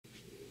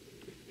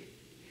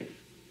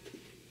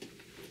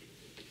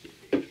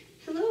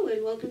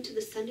and welcome to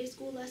the Sunday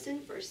School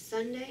lesson for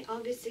Sunday,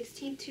 August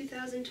 16th,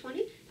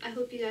 2020. I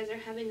hope you guys are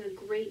having a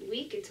great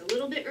week. It's a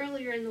little bit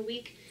earlier in the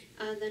week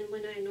than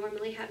when I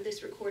normally have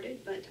this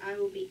recorded, but I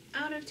will be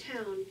out of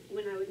town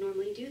when I would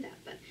normally do that.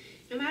 But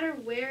no matter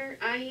where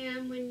I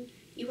am when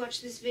you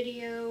watch this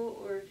video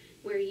or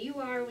where you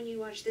are when you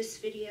watch this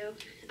video,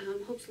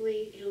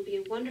 hopefully it'll be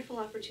a wonderful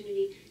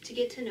opportunity to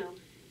get to know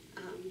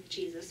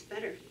Jesus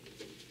better.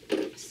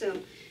 So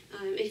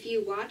if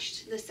you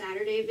watched the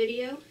Saturday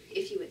video,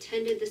 if you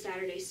attended the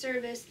Saturday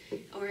service,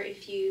 or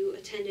if you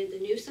attended the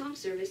new song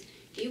service,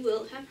 you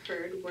will have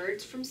heard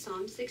words from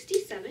Psalm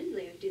 67.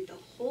 They did the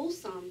whole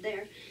psalm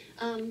there.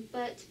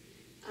 But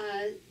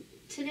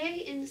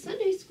today in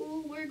Sunday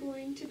school, we're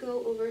going to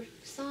go over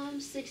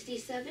Psalm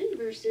 67,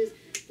 verses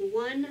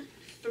 1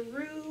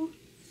 through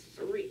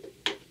 3.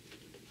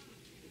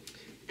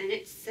 And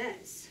it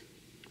says,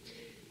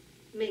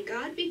 "May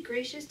God be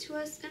gracious to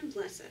us and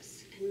bless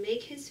us, and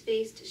make his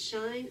face to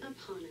shine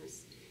upon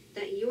us,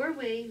 that your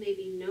way may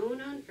be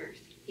known on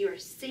earth, your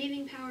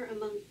saving power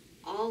among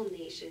all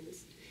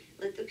nations.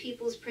 Let the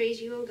peoples praise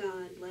you, O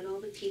God, let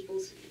all the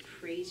peoples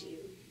praise you."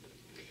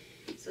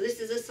 So this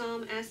is a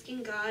psalm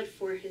asking God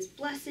for his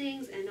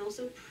blessings and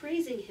also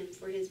praising him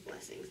for his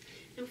blessings.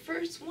 Now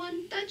verse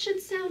 1, that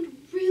should sound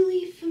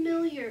really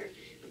familiar.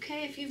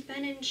 Okay, if you've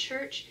been in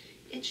church,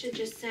 it should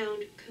just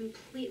sound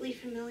completely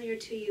familiar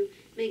to you.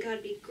 May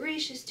God be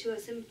gracious to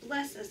us and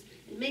bless us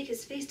and make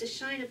his face to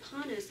shine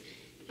upon us.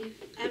 If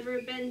you've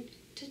ever been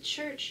to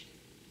church,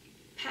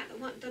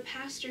 what the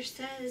pastor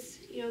says,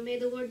 may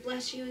the Lord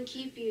bless you and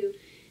keep you.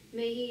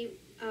 May he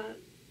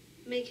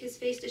make his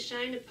face to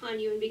shine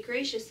upon you and be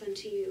gracious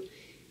unto you.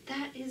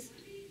 That is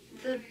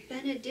the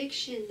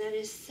benediction that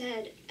is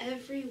said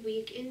every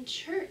week in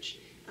church.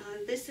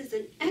 This is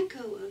an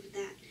echo of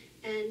that.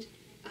 And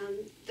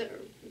the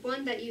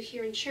one that you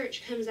hear in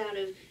church comes out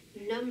of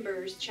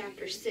Numbers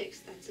chapter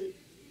 6.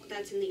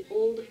 That's in the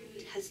Old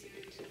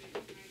Testament.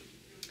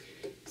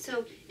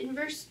 So in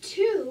verse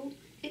 2,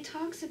 it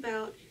talks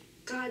about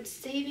God's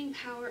saving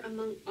power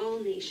among all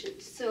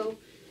nations. So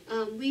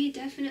we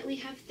definitely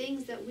have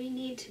things that we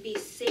need to be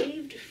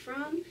saved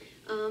from.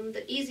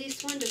 The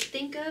easiest one to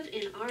think of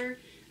in our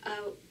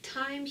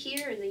time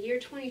here in the year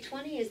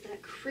 2020 is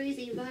that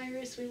crazy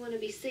virus. We want to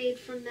be saved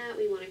from that.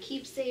 We want to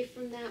keep safe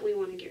from that. We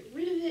want to get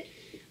rid of it.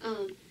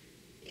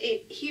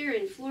 Here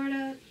in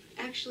Florida,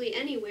 actually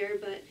anywhere,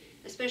 but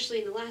especially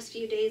in the last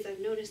few days,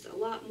 I've noticed a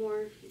lot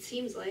more, it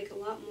seems like, a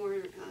lot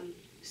more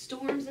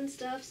storms and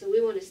stuff. So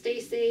we want to stay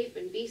safe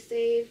and be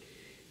saved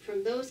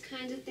from those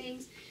kinds of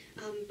things.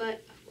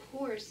 But of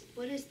course,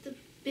 what is the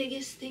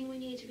biggest thing we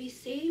need to be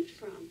saved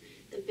from?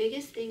 The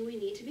biggest thing we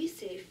need to be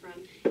saved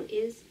from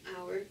is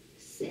our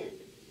sin.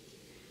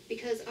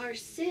 Because our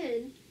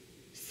sin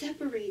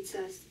separates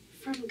us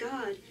from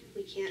God.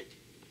 We can't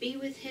be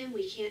with him.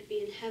 We can't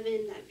be in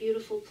heaven, that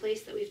beautiful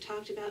place that we've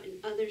talked about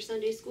in other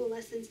Sunday school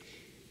lessons,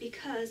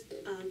 because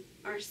of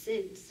our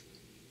sins.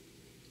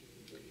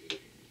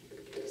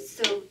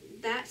 So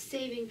that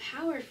saving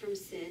power from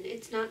sin,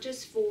 it's not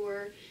just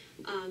for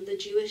the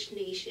Jewish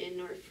nation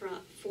or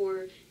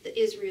for the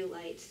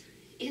Israelites.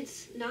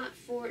 It's not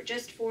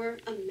just for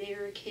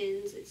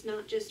Americans. It's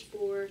not just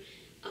for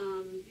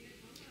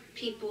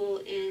people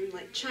in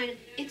like China.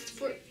 It's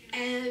for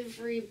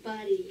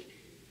everybody.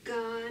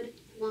 God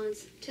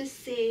wants to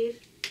save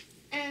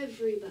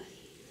everybody.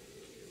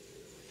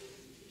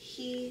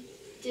 He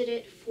did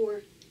it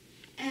for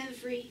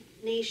every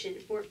nation,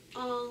 for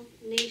all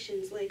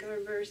nations, like our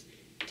verse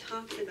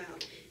talks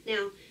about.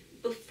 Now,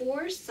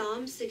 before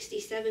Psalm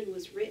 67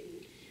 was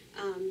written,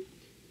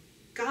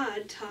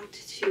 God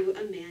talked to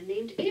a man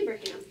named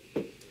Abraham.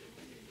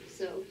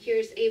 So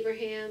here's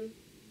Abraham,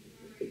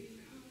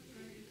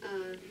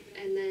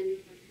 and then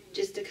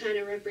just to kind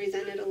of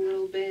represent it a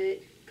little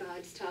bit,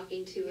 God's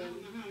talking to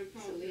him,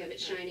 so we have it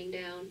shining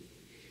down.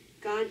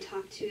 God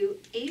talked to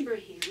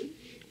Abraham,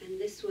 and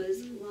this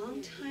was a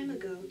long time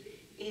ago,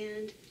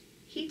 and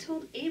he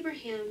told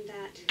Abraham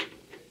that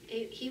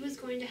he was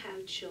going to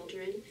have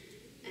children,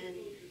 and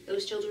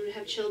those children would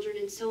have children,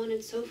 and so on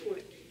and so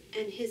forth.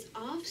 And his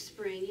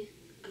offspring,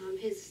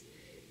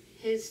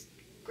 his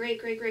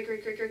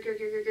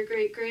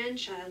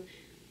great-great-great-great-great-great-great-great-grandchild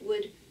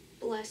would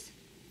bless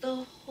the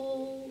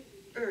whole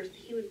earth.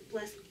 He would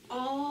bless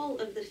all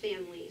of the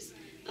families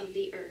of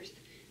the earth,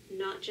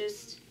 not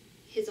just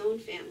his own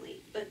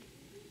family, but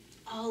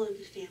all of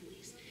the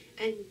families.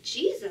 And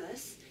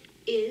Jesus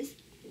is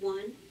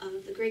one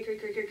of the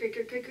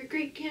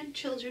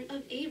great-great-great-great-great-great-great-grandchildren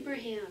of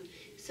Abraham.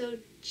 So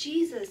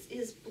Jesus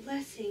is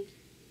blessing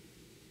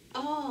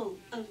all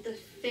of the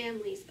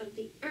families of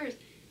the earth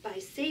by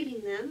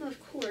saving them, of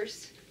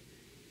course,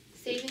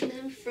 saving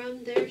them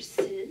from their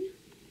sin.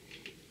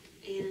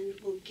 And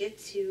we'll get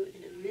to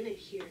in a minute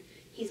here.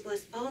 He's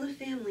blessed all the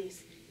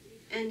families,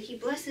 and he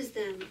blesses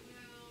them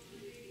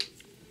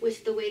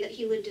with the way that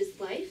he lived his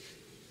life.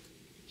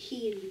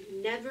 He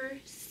never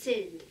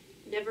sinned,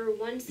 never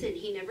one sin.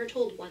 He never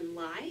told one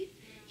lie.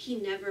 He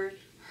never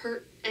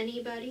hurt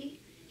anybody.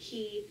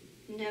 He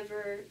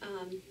never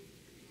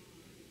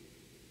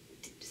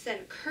said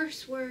a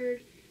curse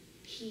word.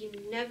 He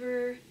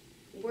never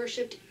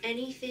worshipped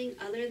anything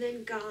other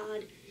than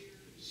God.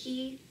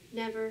 He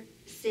never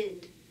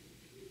sinned.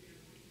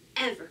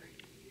 Ever.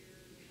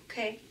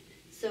 Okay?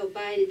 So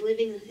by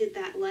living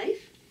that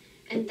life,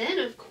 and then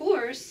of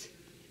course,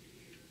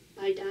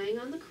 by dying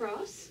on the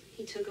cross,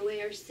 he took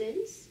away our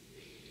sins.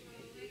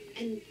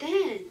 And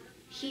then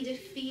he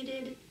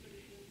defeated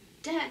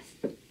death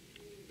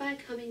by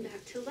coming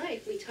back to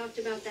life. We talked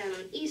about that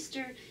on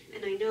Easter,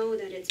 and I know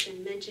that it's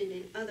been mentioned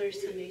in other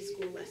Sunday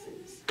school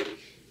lessons.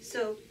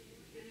 So,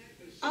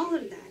 all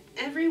of that,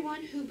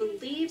 everyone who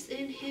believes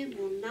in him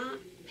will not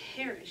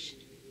perish,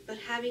 but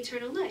have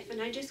eternal life. And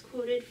I just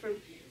quoted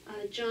from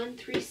John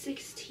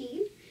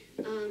 3:16,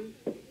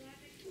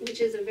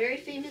 which is a very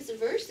famous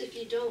verse. If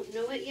you don't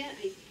know it yet,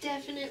 I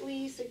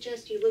definitely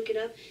suggest you look it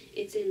up.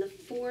 It's in the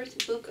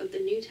 4th book of the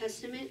New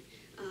Testament,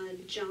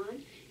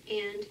 John,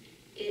 and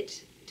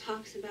it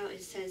talks about,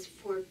 it says,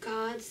 "For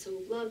God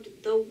so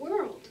loved the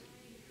world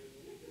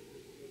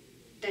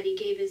that he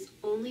gave his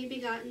only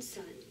begotten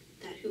Son,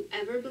 that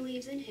whoever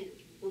believes in him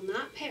will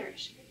not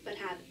perish, but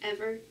have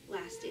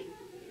everlasting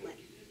life."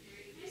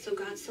 So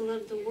God so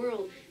loved the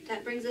world.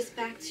 That brings us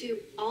back to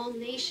all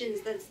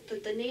nations. That's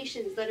the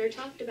nations that are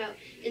talked about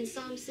in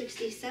Psalm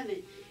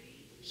 67.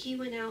 He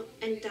went out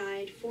and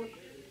died for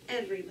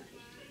everybody.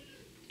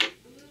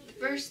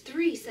 Verse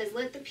 3 says,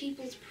 "Let the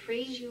peoples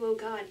praise you, O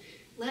God.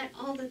 Let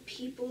all the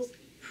peoples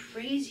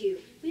praise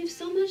you." We have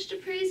so much to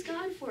praise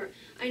God for.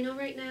 I know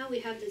right now we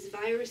have this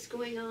virus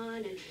going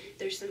on, and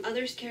there's some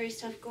other scary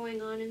stuff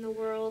going on in the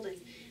world, and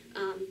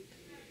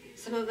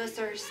some of us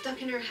are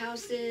stuck in our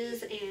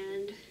houses,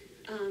 and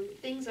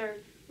things are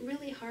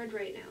really hard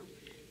right now.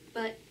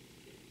 But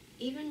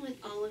even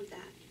with all of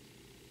that,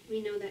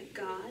 we know that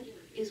God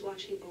is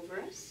watching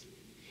over us,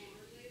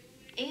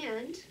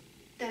 and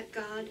that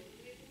God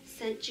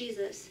sent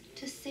Jesus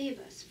to save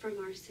us from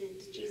our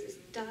sins. Jesus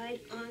died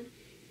on,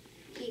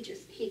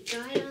 he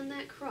died on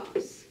that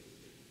cross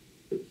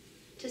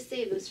to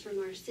save us from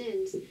our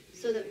sins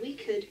so that we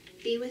could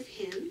be with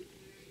him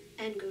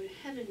and go to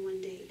heaven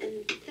one day.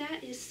 And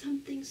that is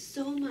something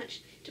so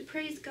much to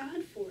praise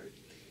God for.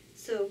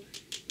 So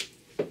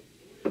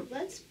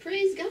let's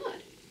praise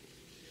God.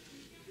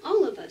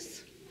 All of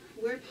us.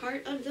 We're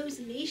part of those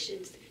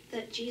nations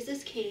that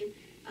Jesus came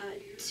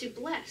to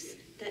bless.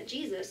 That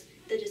Jesus,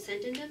 the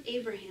descendant of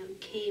Abraham,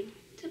 came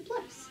to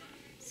bless.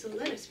 So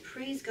let us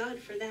praise God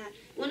for that.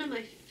 One of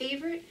my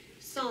favorite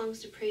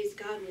songs to praise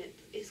God with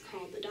is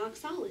called the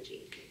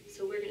Doxology.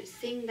 So we're going to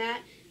sing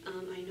that.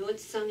 I know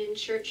it's sung in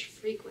church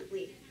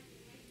frequently.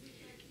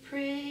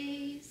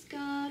 Praise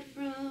God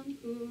from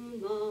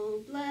whom all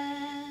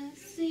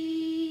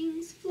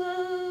blessings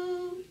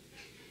flow.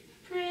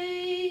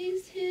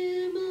 Praise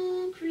him,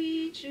 all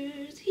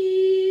creatures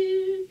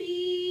here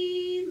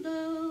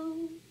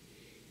below.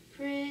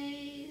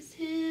 Praise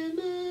him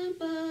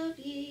above,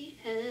 ye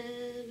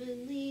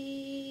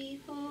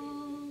heavenly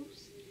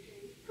hosts.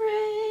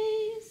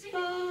 Praise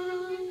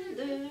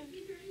Father,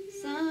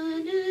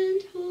 Son,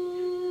 and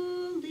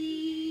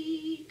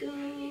Holy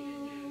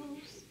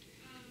Ghost.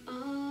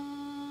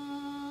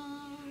 Amen.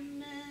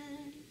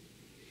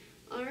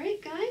 All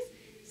right, guys,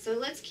 so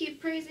let's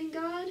keep praising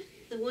God,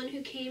 the one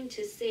who came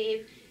to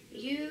save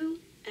you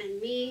and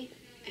me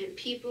and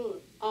people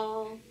of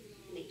all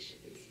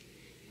nations.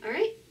 All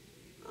right,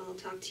 I'll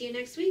talk to you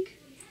next week.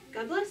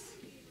 God bless.